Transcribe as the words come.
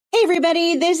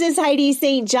everybody. This is Heidi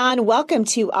St. John. Welcome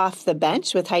to Off the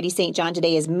Bench with Heidi St. John.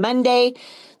 Today is Monday,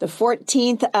 the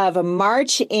 14th of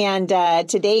March, and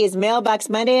today is Mailbox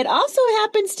Monday. It also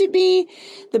happens to be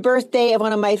the birthday of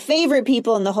one of my favorite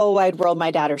people in the whole wide world,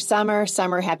 my daughter, Summer.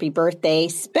 Summer, happy birthday.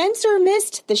 Spencer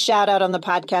missed the shout out on the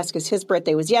podcast because his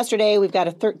birthday was yesterday. We've got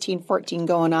a 13-14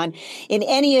 going on. In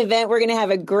any event, we're going to have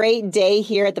a great day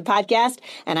here at the podcast,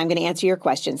 and I'm going to answer your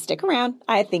questions. Stick around.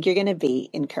 I think you're going to be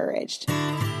encouraged.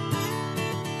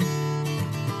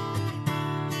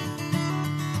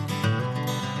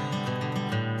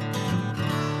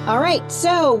 All right,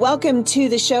 so welcome to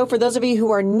the show. For those of you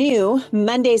who are new,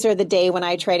 Mondays are the day when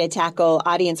I try to tackle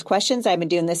audience questions. I've been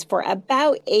doing this for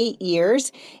about 8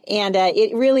 years, and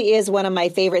it really is one of my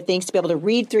favorite things to be able to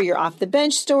read through your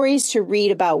off-the-bench stories, to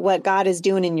read about what God is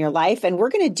doing in your life, and we're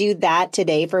going to do that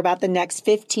today for about the next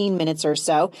 15 minutes or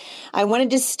so. I wanted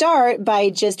to start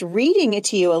by just reading it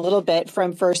to you a little bit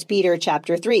from 1 Peter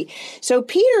chapter 3. So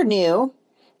Peter knew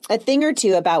a thing or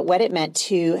two about what it meant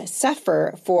to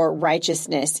suffer for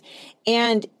righteousness.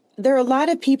 And there are a lot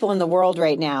of people in the world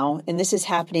right now, and this is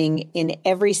happening in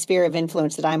every sphere of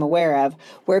influence that I'm aware of,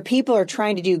 where people are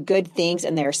trying to do good things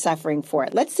and they're suffering for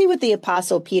it. Let's see what the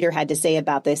Apostle Peter had to say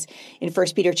about this in 1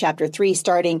 Peter chapter 3,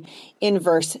 starting in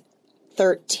verse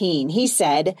 13. He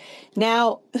said,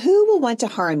 "Now, who will want to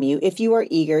harm you if you are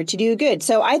eager to do good?"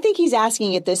 So I think he's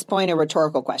asking at this point a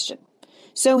rhetorical question.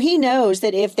 So he knows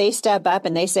that if they step up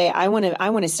and they say, I want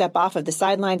to step off of the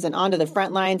sidelines and onto the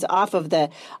front lines, off of the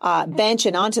bench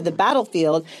and onto the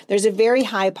battlefield, there's a very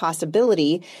high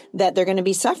possibility that they're going to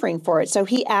be suffering for it. So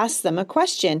he asks them a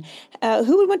question,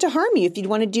 who would want to harm you if you'd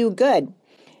want to do good?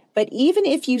 But even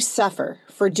if you suffer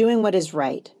for doing what is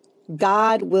right,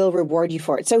 God will reward you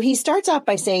for it. So he starts off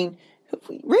by saying,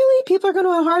 really? People are going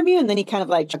to harm you? And then he kind of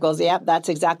like chuckles, yeah, that's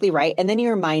exactly right. And then he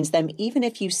reminds them, even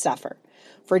if you suffer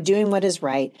for doing what is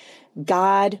right,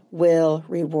 God will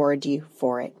reward you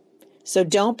for it. So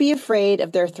don't be afraid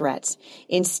of their threats.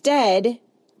 Instead,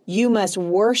 you must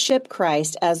worship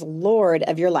Christ as Lord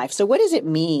of your life. So what does it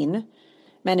mean,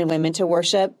 men and women, to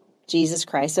worship Jesus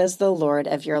Christ as the Lord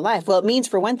of your life? Well, it means,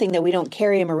 for one thing, that we don't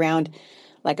carry him around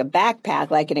like a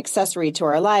backpack, like an accessory to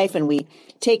our life, and we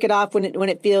take it off when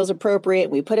it feels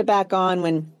appropriate. We put it back on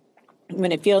when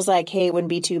it feels like, hey, it wouldn't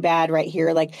be too bad right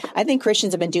here. Like, I think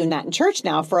Christians have been doing that in church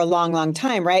now for a long, long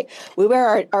time, right? We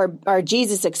wear our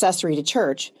Jesus accessory to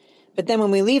church. But then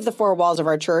when we leave the four walls of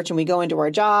our church and we go into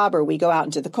our job, or we go out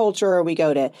into the culture, or we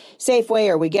go to Safeway,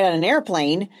 or we get on an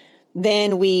airplane,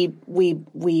 then we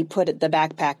put the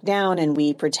backpack down and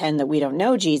we pretend that we don't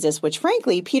know Jesus, which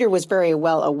frankly, Peter was very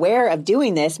well aware of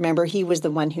doing this. Remember, he was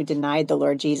the one who denied the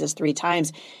Lord Jesus 3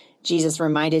 times. Jesus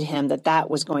reminded him that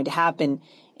was going to happen.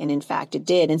 And in fact, it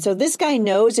did. And so this guy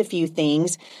knows a few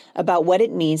things about what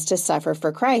it means to suffer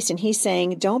for Christ. And he's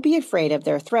saying, don't be afraid of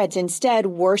their threats. Instead,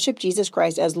 worship Jesus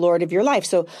Christ as Lord of your life.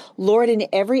 So Lord in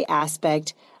every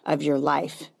aspect of your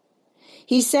life.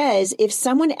 He says, if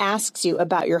someone asks you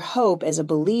about your hope as a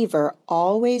believer,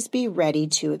 always be ready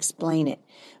to explain it.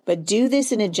 But do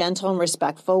this in a gentle and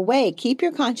respectful way. Keep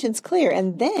your conscience clear.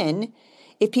 And then,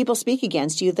 if people speak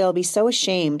against you, they'll be so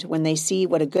ashamed when they see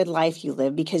what a good life you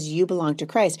live because you belong to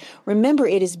Christ. Remember,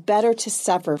 it is better to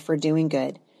suffer for doing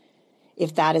good,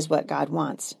 if that is what God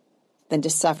wants, than to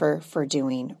suffer for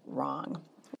doing wrong.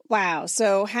 Wow.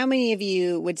 So how many of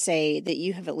you would say that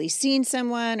you have at least seen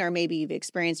someone, or maybe you've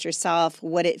experienced yourself,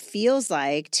 what it feels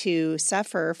like to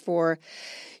suffer for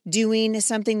doing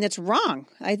something that's wrong?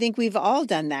 I think we've all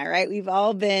done that, right? We've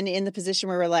all been in the position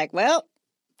where we're like, well,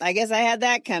 I guess I had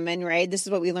that coming, right? This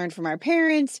is what we learned from our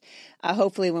parents.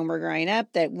 Hopefully when we're growing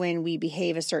up, that when we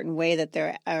behave a certain way, that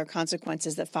there are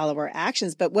consequences that follow our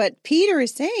actions. But what Peter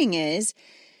is saying is,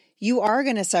 you are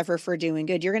going to suffer for doing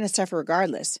good. You're going to suffer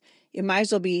regardless. It might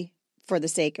as well be for the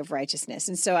sake of righteousness.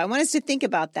 And so I want us to think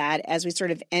about that as we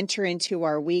sort of enter into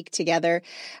our week together.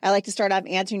 I like to start off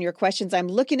answering your questions. I'm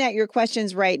looking at your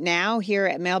questions right now here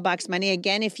at Mailbox Monday.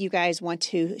 Again, if you guys want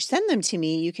to send them to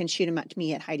me, you can shoot them up to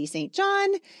me at Heidi St. John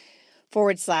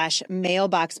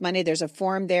 /Mailbox Monday. There's a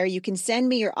form there. You can send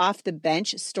me your off the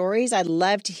bench stories. I'd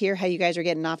love to hear how you guys are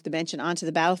getting off the bench and onto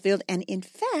the battlefield. And in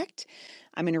fact,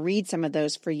 I'm going to read some of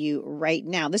those for you right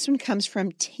now. This one comes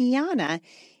from Tiana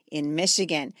in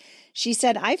Michigan. She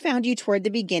said, I found you toward the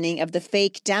beginning of the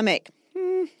fake-demic.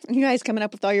 You guys coming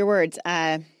up with all your words.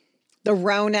 the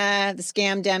Rona, the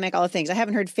scamdemic, all the things. I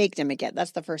haven't heard fake-demic yet.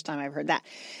 That's the first time I've heard that.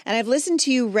 And I've listened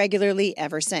to you regularly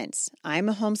ever since. I'm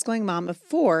a homeschooling mom of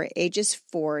 4, ages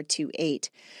 4 to 8.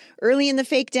 Early in the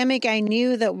fake-demic, I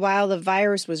knew that while the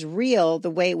virus was real,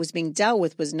 the way it was being dealt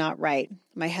with was not right.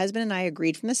 My husband and I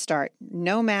agreed from the start,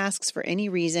 no masks for any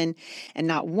reason, and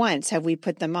not once have we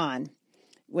put them on.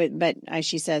 But as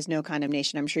she says, no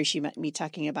condemnation. I'm sure she might be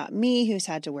talking about me, who's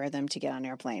had to wear them to get on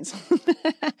airplanes.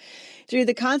 Through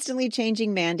the constantly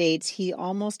changing mandates, he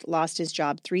almost lost his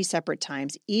job 3 separate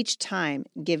times, each time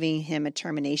giving him a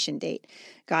termination date.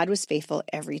 God was faithful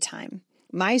every time.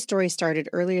 My story started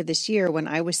earlier this year when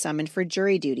I was summoned for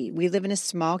jury duty. We live in a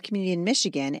small community in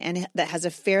Michigan and that has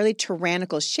a fairly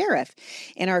tyrannical sheriff,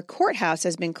 and our courthouse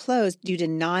has been closed due to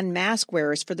non-mask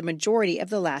wearers for the majority of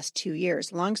the last 2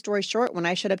 years. Long story short, when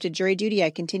I showed up to jury duty,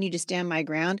 I continued to stand my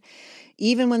ground,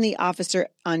 even when the officer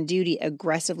on duty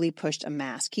aggressively pushed a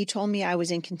mask. He told me I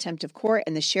was in contempt of court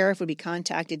and the sheriff would be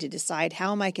contacted to decide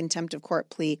how my contempt of court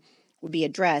plea would be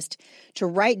addressed, to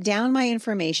write down my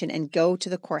information and go to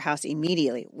the courthouse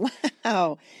immediately.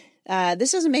 Wow.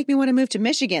 This doesn't make me want to move to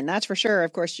Michigan, that's for sure.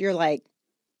 Of course, you're like,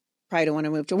 probably don't want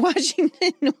to move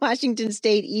to Washington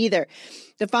State either.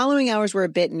 The following hours were a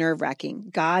bit nerve-wracking.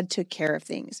 God took care of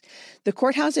things. The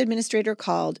courthouse administrator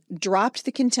called, dropped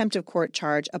the contempt of court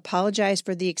charge, apologized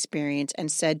for the experience,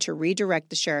 and said to redirect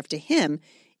the sheriff to him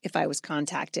if I was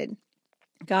contacted.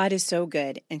 God is so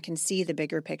good and can see the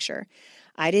bigger picture.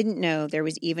 I didn't know there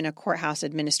was even a courthouse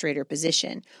administrator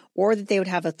position, or that they would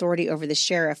have authority over the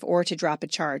sheriff or to drop a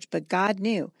charge, but God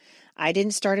knew. I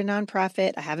didn't start a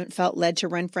nonprofit. I haven't felt led to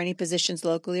run for any positions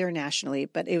locally or nationally,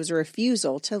 but it was a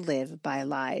refusal to live by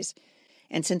lies.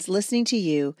 And since listening to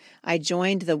you, I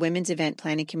joined the Women's Event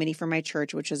Planning Committee for my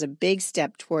church, which was a big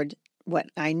step toward what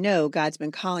I know God's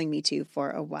been calling me to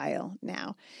for a while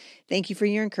now. Thank you for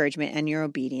your encouragement and your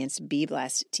obedience. Be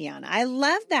blessed, Tiana. I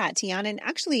love that, Tiana. And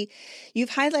actually, you've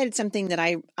highlighted something that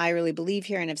I really believe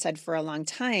here and have said for a long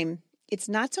time. It's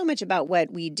not so much about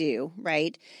what we do,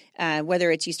 right?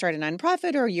 Whether it's you start a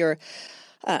nonprofit or you're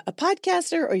a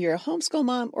podcaster or you're a homeschool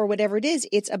mom or whatever it is,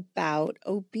 it's about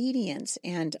obedience.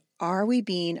 And are we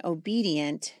being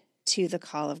obedient to the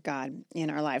call of God in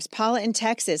our lives? Paula in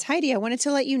Texas. Heidi, I wanted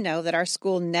to let you know that our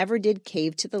school never did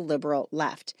cave to the liberal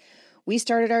left. We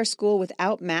started our school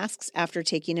without masks after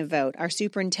taking a vote. Our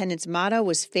superintendent's motto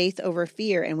was faith over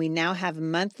fear, and we now have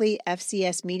monthly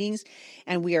FCS meetings,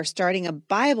 and we are starting a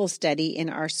Bible study in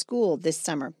our school this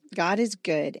summer. God is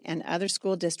good, and other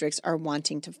school districts are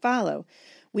wanting to follow.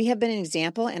 We have been an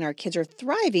example, and our kids are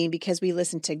thriving because we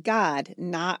listen to God,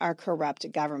 not our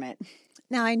corrupt government.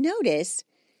 Now, I notice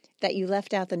that you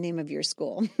left out the name of your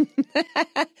school.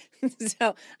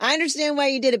 So I understand why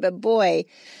you did it, but boy,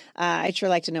 I'd sure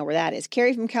like to know where that is.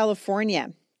 Carrie from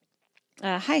California.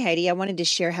 Hi, Heidi. I wanted to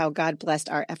share how God blessed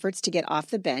our efforts to get off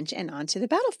the bench and onto the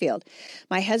battlefield.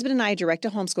 My husband and I direct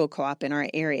a homeschool co-op in our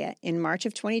area. In March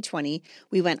of 2020,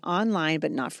 we went online,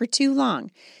 but not for too long.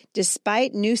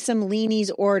 Despite Newsom-Leahy's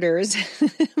orders,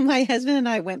 my husband and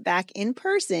I went back in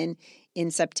person in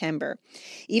September.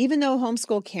 Even though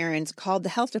homeschool Karens called the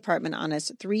health department on us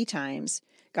 3 times,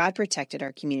 God protected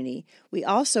our community. We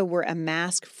also were a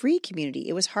mask-free community.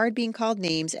 It was hard being called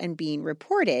names and being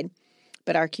reported,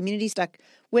 but our community stuck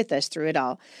with us through it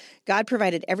all. God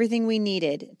provided everything we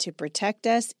needed to protect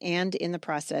us and in the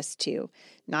process too.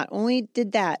 Not only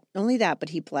that, but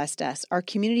he blessed us. Our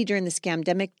community during the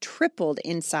scamdemic tripled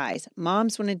in size.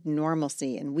 Moms wanted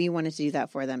normalcy, and we wanted to do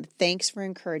that for them. Thanks for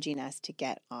encouraging us to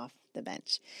get off the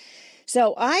bench.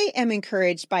 So I am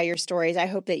encouraged by your stories. I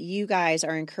hope that you guys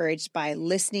are encouraged by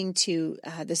listening to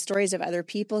the stories of other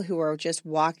people who are just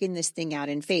walking this thing out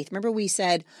in faith. Remember, we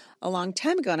said a long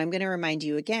time ago, and I'm going to remind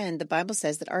you again, the Bible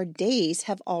says that our days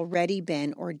have already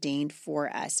been ordained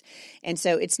for us. And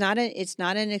so it's not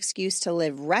an excuse to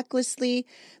live recklessly,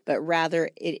 but rather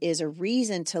it is a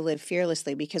reason to live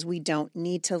fearlessly because we don't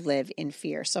need to live in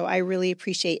fear. So I really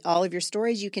appreciate all of your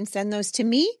stories. You can send those to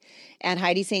me at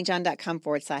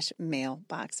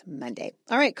HeidiSt.John.com/mailbox Monday.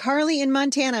 All right, Carly in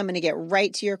Montana, I'm going to get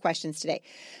right to your questions today.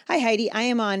 Hi, Heidi. I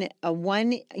am on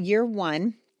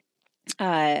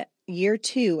year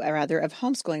two of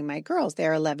homeschooling my girls.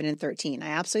 They're 11 and 13. I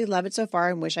absolutely love it so far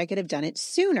and wish I could have done it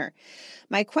sooner.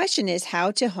 My question is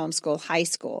how to homeschool high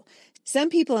school. Some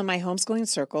people in my homeschooling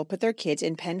circle put their kids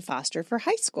in Penn Foster for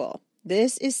high school.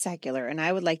 This is secular, and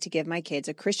I would like to give my kids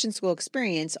a Christian school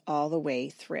experience all the way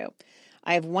through.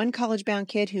 I have one college-bound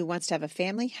kid who wants to have a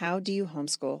family. How do you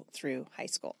homeschool through high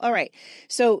school? All right.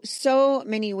 So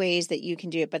many ways that you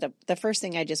can do it. But the first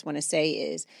thing I just want to say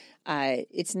is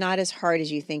it's not as hard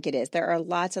as you think it is. There are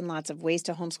lots and lots of ways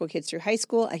to homeschool kids through high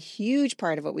school. A huge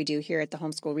part of what we do here at the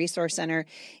Homeschool Resource Center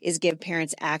is give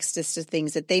parents access to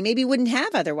things that they maybe wouldn't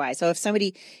have otherwise. So if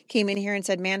somebody came in here and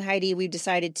said, man, Heidi, we've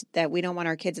decided that we don't want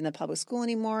our kids in the public school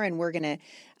anymore and we're going to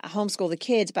homeschool the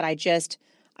kids, but I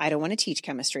don't want to teach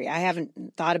chemistry. I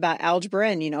haven't thought about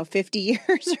algebra in, 50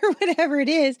 years or whatever it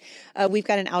is. We've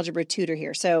got an algebra tutor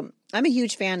here. So I'm a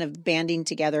huge fan of banding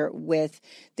together with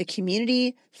the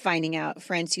community, finding out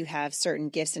friends who have certain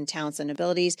gifts and talents and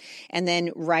abilities, and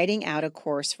then writing out a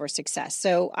course for success.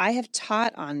 So I have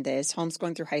taught on this,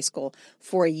 homeschooling through high school,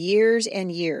 for years and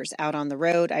years out on the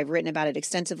road. I've written about it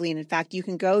extensively. And in fact, you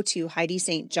can go to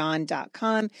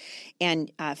HeidiSt.John.com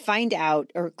and find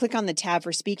out or click on the tab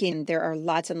for speaking. There are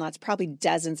lots and lots, probably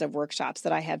dozens of workshops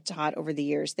that I have taught over the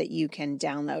years that you can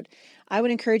download. I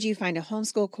would encourage you to find a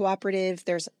homeschool cooperative.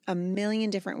 There's a million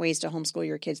different ways to homeschool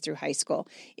your kids through high school.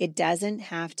 It doesn't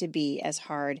have to be as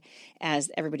hard as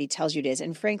everybody tells you it is.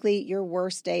 And frankly, your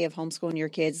worst day of homeschooling your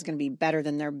kids is going to be better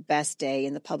than their best day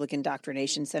in the public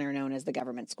indoctrination center known as the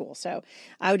government school. So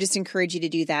I would just encourage you to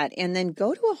do that. And then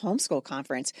go to a homeschool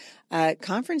conference.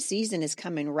 Conference season is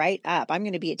coming right up. I'm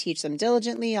going to be at Teach Them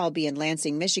Diligently. I'll be in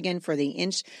Lansing, Michigan for the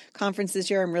INCH conference this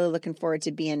year. I'm really looking forward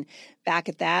to being back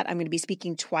at that. I'm going to be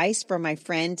speaking twice for my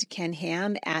friend Ken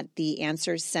Ham at the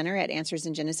Answers Center at Answers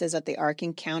in Genesis at the Ark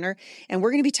Encounter. And we're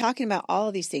going to be talking about all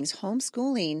of these things.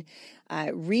 Homeschooling,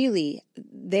 really,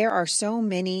 there are so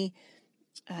many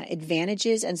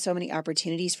advantages and so many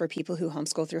opportunities for people who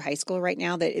homeschool through high school right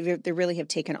now that they really have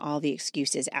taken all the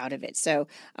excuses out of it. So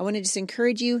I want to just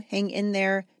encourage you, hang in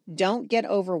there. Don't get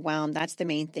overwhelmed. That's the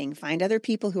main thing. Find other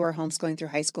people who are homeschooling through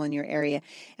high school in your area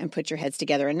and put your heads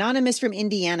together. Anonymous from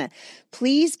Indiana,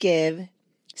 please give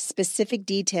specific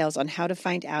details on how to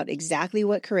find out exactly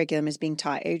what curriculum is being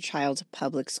taught at your child's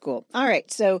public school. All right.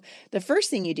 So the first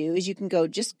thing you do is you can go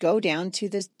down to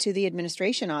the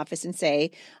administration office and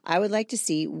say, I would like to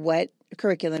see what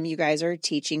curriculum you guys are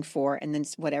teaching for, and then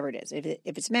whatever it is.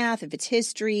 If it's math, if it's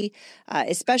history,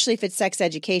 especially if it's sex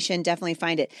education, definitely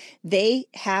find it. They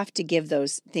have to give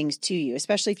those things to you,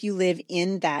 especially if you live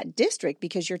in that district,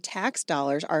 because your tax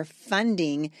dollars are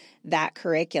funding that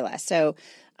curricula. So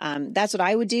that's what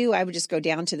I would do. I would just go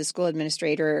down to the school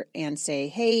administrator and say,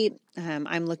 hey,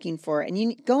 I'm looking for, and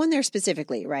you go in there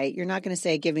specifically, right? You're not going to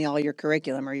say, give me all your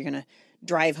curriculum, or you're going to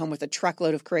drive home with a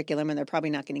truckload of curriculum and they're probably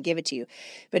not going to give it to you.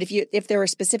 But if there were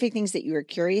specific things that you were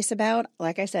curious about,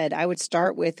 like I said, I would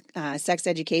start with sex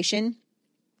education.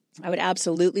 I would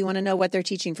absolutely want to know what they're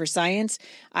teaching for science.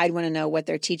 I'd want to know what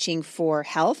they're teaching for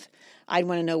health. I'd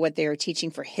want to know what they're teaching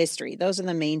for history. Those are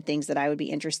the main things that I would be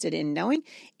interested in knowing.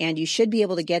 And you should be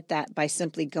able to get that by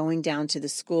simply going down to the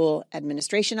school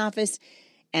administration office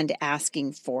and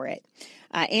asking for it.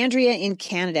 Andrea in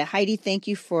Canada. Heidi, thank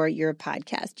you for your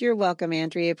podcast. You're welcome,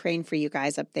 Andrea. Praying for you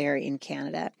guys up there in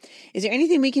Canada. Is there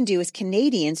anything we can do as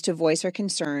Canadians to voice our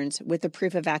concerns with the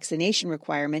proof of vaccination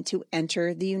requirement to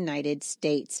enter the United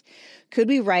States? Could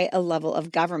we write a level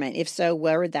of government? If so,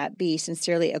 where would that be?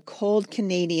 Sincerely, a cold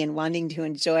Canadian wanting to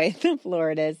enjoy the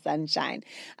Florida sunshine.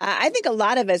 I think a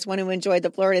lot of us want to enjoy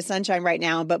the Florida sunshine right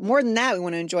now, but more than that, we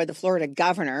want to enjoy the Florida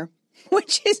governor,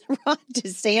 which is Ron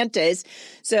DeSantis.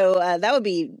 So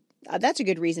that's a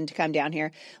good reason to come down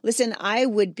here. Listen, I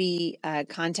would be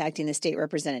contacting the state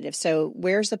representative. So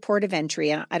where's the port of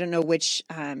entry? I don't know which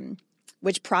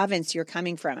province you're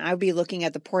coming from. I would be looking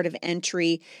at the port of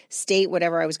entry state,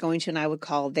 whatever I was going to, and I would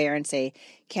call there and say,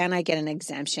 can I get an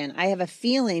exemption? I have a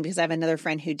feeling, because I have another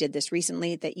friend who did this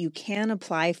recently, that you can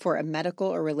apply for a medical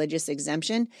or religious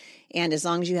exemption. And as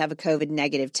long as you have a COVID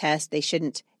negative test,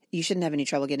 you shouldn't have any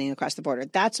trouble getting across the border.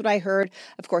 That's what I heard.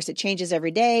 Of course, it changes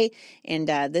every day. And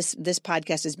this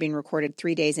podcast is being recorded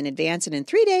 3 days in advance. And in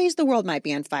 3 days, the world might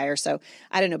be on fire. So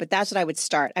I don't know, but that's what I would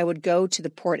start. I would go to the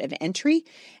port of entry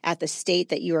at the state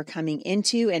that you are coming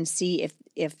into and see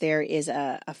if there is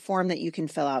a form that you can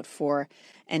fill out for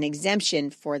an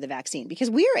exemption for the vaccine. Because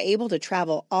we are able to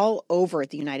travel all over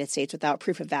the United States without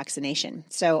proof of vaccination.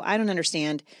 So I don't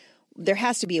understand. There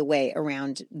has to be a way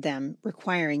around them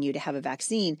requiring you to have a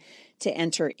vaccine to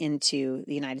enter into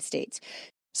the United States.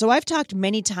 So I've talked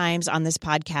many times on this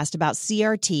podcast about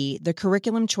CRT, the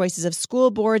curriculum choices of school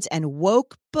boards, and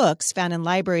woke books found in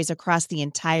libraries across the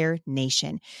entire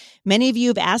nation. Many of you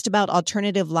have asked about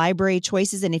alternative library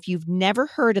choices, and if you've never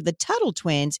heard of the Tuttle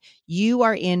Twins, you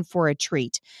are in for a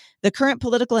treat. The current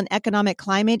political and economic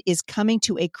climate is coming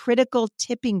to a critical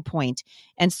tipping point,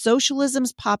 and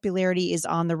socialism's popularity is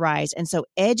on the rise. And so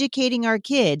educating our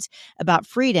kids about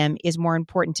freedom is more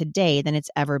important today than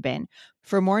it's ever been.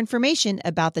 For more information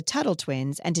about the Tuttle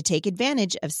Twins and to take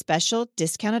advantage of special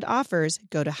discounted offers,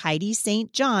 go to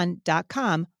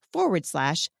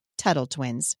HeidiSt.John.com/Tuttle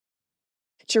Twins.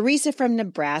 Teresa from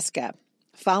Nebraska,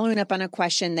 following up on a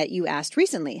question that you asked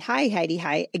recently. Hi, Heidi.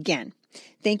 Hi again.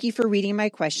 Thank you for reading my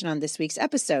question on this week's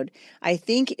episode. I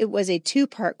think it was a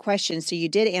two-part question, so you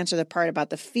did answer the part about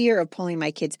the fear of pulling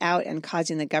my kids out and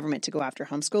causing the government to go after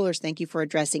homeschoolers. Thank you for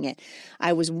addressing it.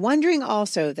 I was wondering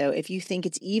also, though, if you think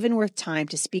it's even worth time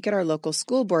to speak at our local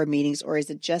school board meetings, or is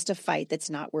it just a fight that's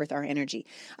not worth our energy?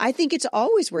 I think it's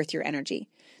always worth your energy.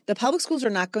 The public schools are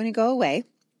not going to go away.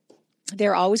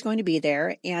 They're always going to be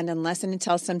there, and unless and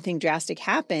until something drastic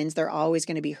happens, they're always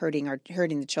going to be hurting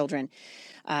the children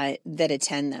that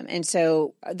attend them. And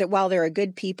so while there are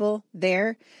good people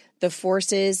there, the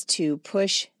forces to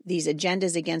push these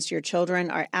agendas against your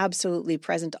children are absolutely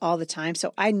present all the time.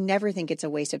 So I never think it's a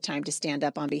waste of time to stand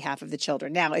up on behalf of the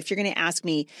children. Now, if you're going to ask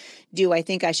me, do I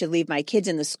think I should leave my kids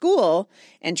in the school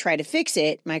and try to fix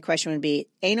it? My question would be,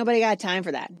 ain't nobody got time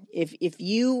for that. If it's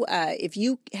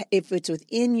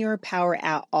within your power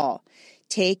at all,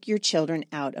 take your children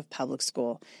out of public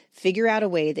school. Figure out a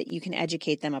way that you can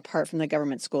educate them apart from the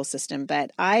government school system.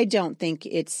 But I don't think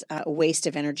it's a waste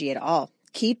of energy at all.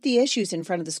 Keep the issues in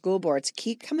front of the school boards.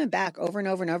 Keep coming back over and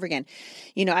over and over again.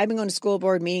 You know, I've been going to school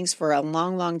board meetings for a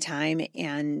long, long time.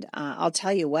 And I'll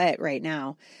tell you what, right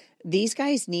now, these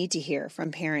guys need to hear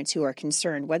from parents who are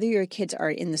concerned, whether your kids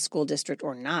are in the school district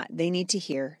or not. They need to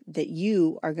hear that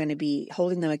you are going to be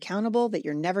holding them accountable, that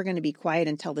you're never going to be quiet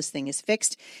until this thing is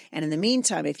fixed. And in the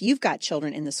meantime, if you've got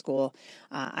children in the school,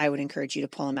 I would encourage you to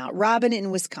pull them out. Robin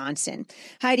in Wisconsin.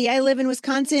 Heidi, I live in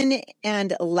Wisconsin,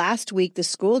 and last week the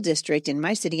school district in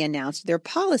my city announced their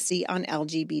policy on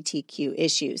LGBTQ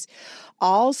issues.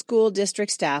 All school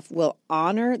district staff will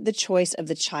honor the choice of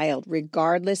the child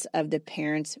regardless of the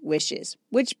parent's wishes,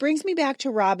 which brings me back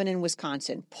to Robin in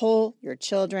Wisconsin. Pull your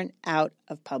children out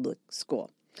of public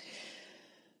school.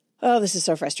 Oh, this is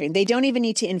so frustrating. They don't even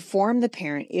need to inform the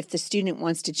parent if the student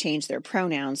wants to change their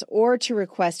pronouns or to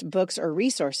request books or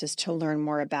resources to learn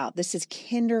more about. This is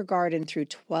kindergarten through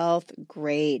 12th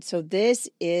grade. So this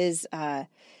is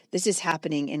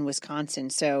happening in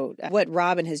Wisconsin. So what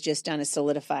Robin has just done is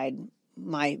solidified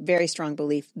my very strong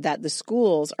belief that the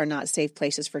schools are not safe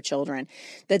places for children.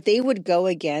 That they would go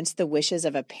against the wishes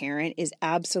of a parent is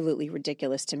absolutely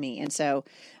ridiculous to me. And so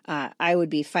I would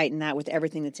be fighting that with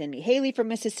everything that's in me. Haley from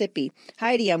Mississippi.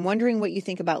 Heidi, I'm wondering what you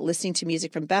think about listening to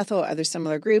music from Bethel or other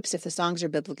similar groups if the songs are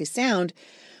biblically sound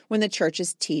when the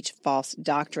churches teach false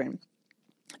doctrine.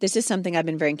 This is something I've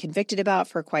been very convicted about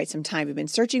for quite some time. We've been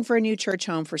searching for a new church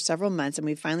home for several months, and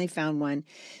we finally found one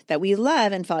that we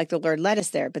love and felt like the Lord led us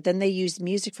there. But then they used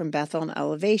music from Bethel and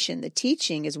Elevation. The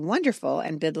teaching is wonderful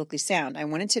and biblically sound. I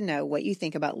wanted to know what you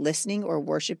think about listening or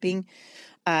worshiping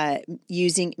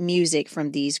using music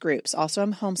from these groups. Also,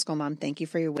 I'm a homeschool mom. Thank you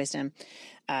for your wisdom,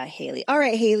 Haley. All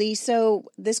right, Haley.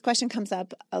 So this question comes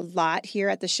up a lot here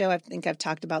at the show. I think I've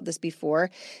talked about this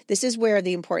before. This is where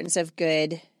the importance of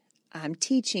good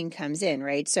teaching comes in,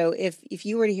 right? So if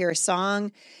you were to hear a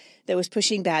song that was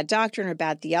pushing bad doctrine or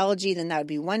bad theology, then that would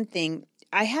be one thing.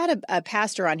 I had a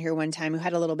pastor on here one time who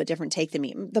had a little bit different take than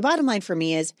me. The bottom line for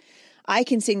me is I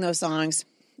can sing those songs.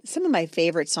 Some of my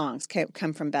favorite songs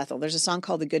come from Bethel. There's a song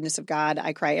called The Goodness of God.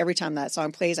 I cry every time that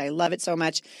song plays. I love it so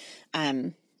much.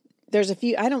 There's a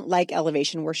few, I don't like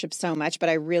Elevation worship so much, but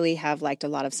I really have liked a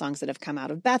lot of songs that have come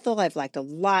out of Bethel. I've liked a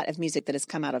lot of music that has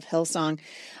come out of Hillsong.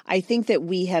 I think that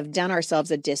we have done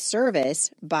ourselves a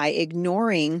disservice by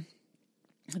ignoring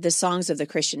the songs of the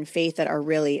Christian faith that are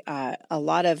really a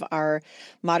lot of our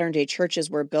modern day churches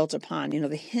were built upon. You know,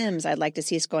 the hymns, I'd like to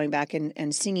see us going back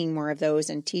and singing more of those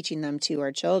and teaching them to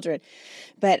our children.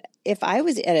 But if I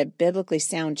was at a biblically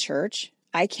sound church,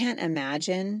 I can't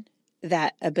imagine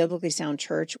that a biblically sound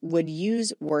church would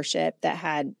use worship that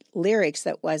had lyrics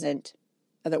that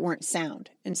weren't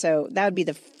sound. And so that would be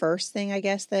the first thing, I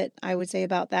guess, that I would say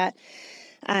about that.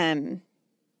 That'd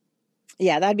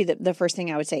be the first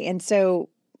thing I would say. And so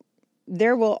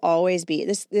there will always be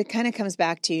this. It kind of comes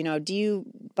back to, do you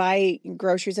buy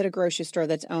groceries at a grocery store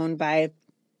that's owned by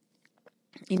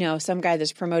some guy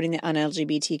that's promoting the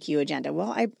un-LGBTQ agenda?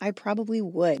 Well, I probably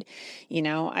would. We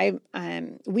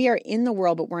are in the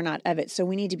world, but we're not of it. So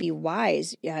we need to be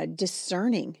wise,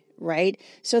 discerning, right?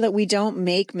 So that we don't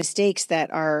make mistakes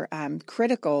that are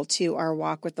critical to our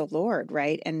walk with the Lord,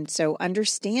 right? And so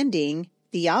understanding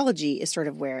theology is sort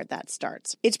of where that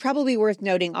starts. It's probably worth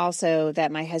noting also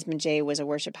that my husband Jay was a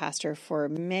worship pastor for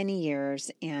many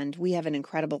years, and we have an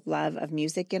incredible love of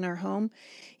music in our home.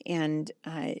 And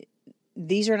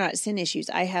these are not sin issues.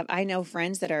 I know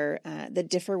friends that are that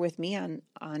differ with me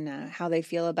on how they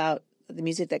feel about the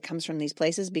music that comes from these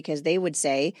places, because they would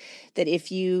say that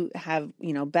if you have,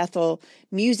 Bethel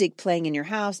music playing in your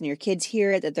house and your kids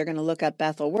hear it, that they're going to look up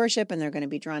Bethel worship and they're going to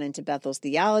be drawn into Bethel's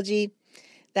theology.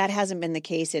 That hasn't been the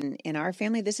case in our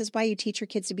family. This is why you teach your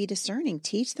kids to be discerning.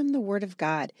 Teach them the Word of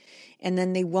God, and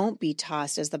then they won't be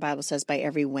tossed, as the Bible says, by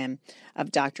every whim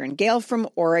of doctrine. Gail from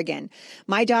Oregon.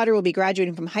 My daughter will be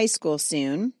graduating from high school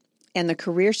soon, and the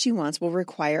career she wants will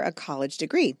require a college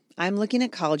degree. I'm looking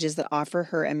at colleges that offer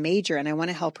her a major, and I want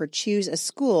to help her choose a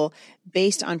school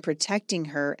based on protecting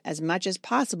her as much as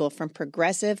possible from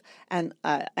progressive and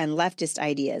leftist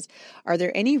ideas. Are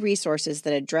there any resources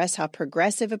that address how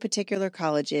progressive a particular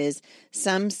college is,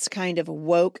 some kind of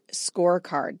woke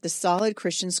scorecard? The solid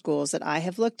Christian schools that I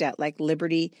have looked at, like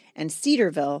Liberty and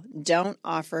Cedarville, don't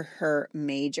offer her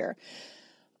major.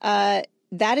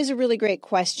 That is a really great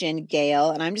question,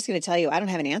 Gail, and I'm just going to tell you, I don't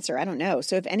have an answer. I don't know.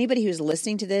 So if anybody who's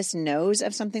listening to this knows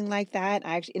of something like that,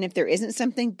 and if there isn't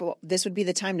something, this would be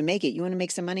the time to make it. You want to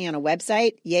make some money on a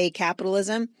website? Yay,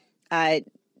 capitalism.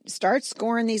 Start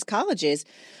scoring these colleges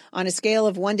on a scale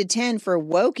of 1 to 10 for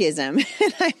wokeism.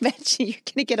 And I bet you're going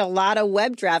to get a lot of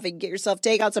web traffic,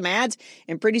 take out some ads,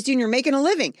 and pretty soon you're making a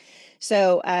living.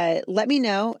 So let me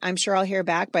know. I'm sure I'll hear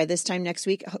back by this time next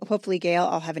week. Hopefully, Gail,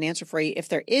 I'll have an answer for you if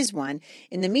there is one.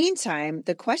 In the meantime,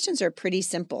 the questions are pretty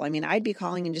simple. I mean, I'd be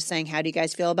calling and just saying, how do you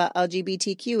guys feel about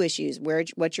LGBTQ issues?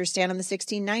 What's your stand on the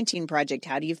 1619 Project?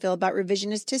 How do you feel about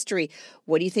revisionist history?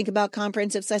 What do you think about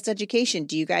comprehensive sex education?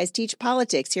 Do you guys teach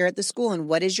politics here at the school? And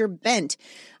what is your bent?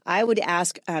 I would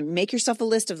ask, make yourself a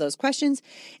list of those questions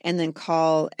and then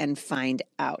call and find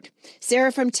out.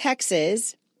 Sarah from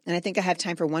Texas. And I think I have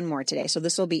time for one more today. So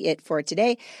this will be it for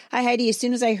today. Hi, Heidi. As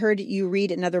soon as I heard you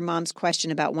read another mom's question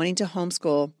about wanting to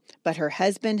homeschool, but her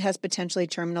husband has potentially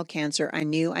terminal cancer, I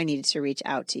knew I needed to reach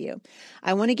out to you.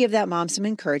 I want to give that mom some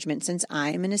encouragement since I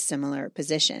am in a similar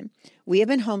position. We have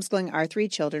been homeschooling our 3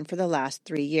 children for the last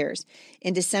 3 years.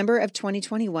 In December of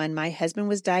 2021, my husband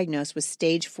was diagnosed with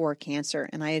stage 4 cancer,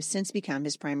 and I have since become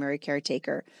his primary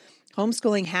caretaker.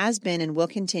 Homeschooling has been and will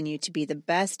continue to be the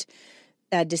best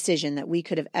decision that we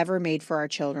could have ever made for our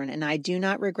children, and I do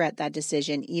not regret that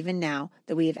decision even now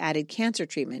that we have added cancer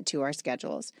treatment to our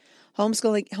schedules.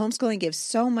 Homeschooling gives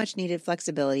so much needed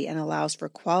flexibility and allows for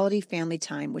quality family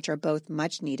time, which are both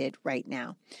much needed right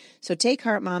now. So take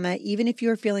heart, Mama. Even if you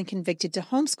are feeling convicted to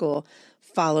homeschool,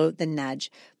 follow the nudge.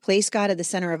 Place God at the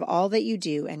center of all that you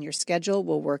do, and your schedule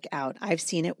will work out. I've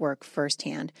seen it work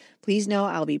firsthand. Please know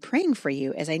I'll be praying for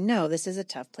you, as I know this is a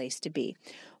tough place to be.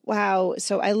 Wow.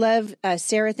 So I love,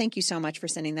 Sarah, thank you so much for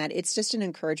sending that. It's just an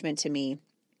encouragement to me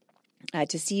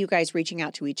to see you guys reaching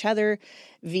out to each other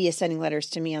via sending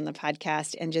letters to me on the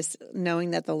podcast, and just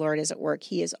knowing that the Lord is at work.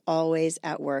 He is always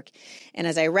at work. And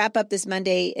as I wrap up this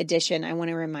Monday edition, I want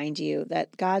to remind you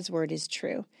that God's word is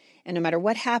true. And no matter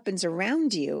what happens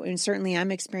around you, and certainly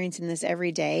I'm experiencing this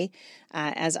every day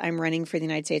as I'm running for the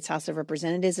United States House of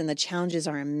Representatives, and the challenges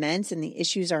are immense and the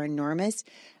issues are enormous,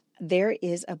 there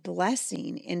is a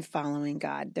blessing in following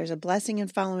God. There's a blessing in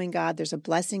following God. There's a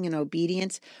blessing in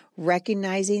obedience,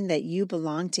 recognizing that you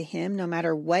belong to Him no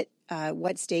matter what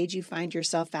stage you find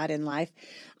yourself at in life.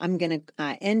 I'm going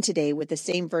to end today with the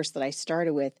same verse that I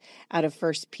started with out of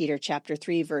 1 Peter chapter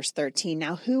 3, verse 13.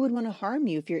 Now, who would want to harm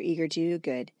you if you're eager to do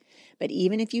good? But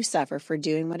even if you suffer for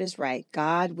doing what is right,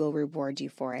 God will reward you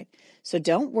for it. So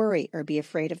don't worry or be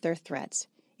afraid of their threats.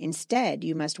 Instead,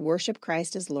 you must worship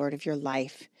Christ as Lord of your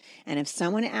life. And if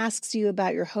someone asks you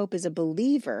about your hope as a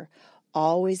believer,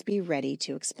 always be ready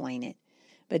to explain it.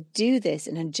 But do this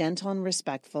in a gentle and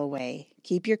respectful way.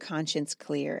 Keep your conscience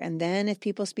clear. And then if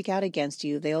people speak out against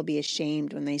you, they'll be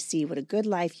ashamed when they see what a good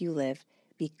life you live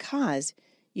because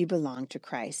you belong to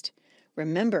Christ.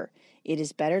 Remember, it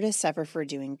is better to suffer for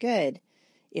doing good,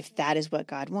 if that is what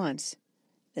God wants,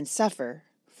 than suffer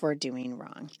for doing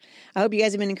wrong. I hope you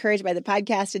guys have been encouraged by the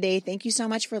podcast today. Thank you so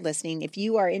much for listening. If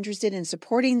you are interested in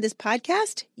supporting this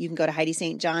podcast, you can go to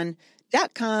HeidiSt. John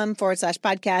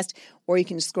heidistant.com/podcast, or you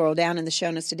can scroll down in the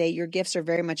show notes today. Your gifts are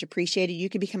very much appreciated. You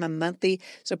can become a monthly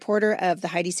supporter of the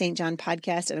Heidi St. John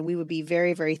podcast, and we would be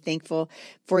very, very thankful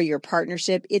for your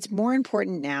partnership. It's more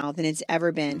important now than it's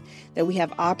ever been that we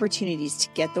have opportunities to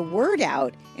get the word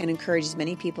out and encourage as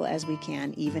many people as we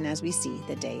can, even as we see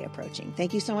the day approaching.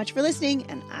 Thank you so much for listening,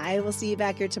 and I will see you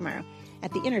back here tomorrow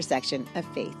at the intersection of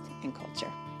faith and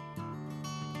culture.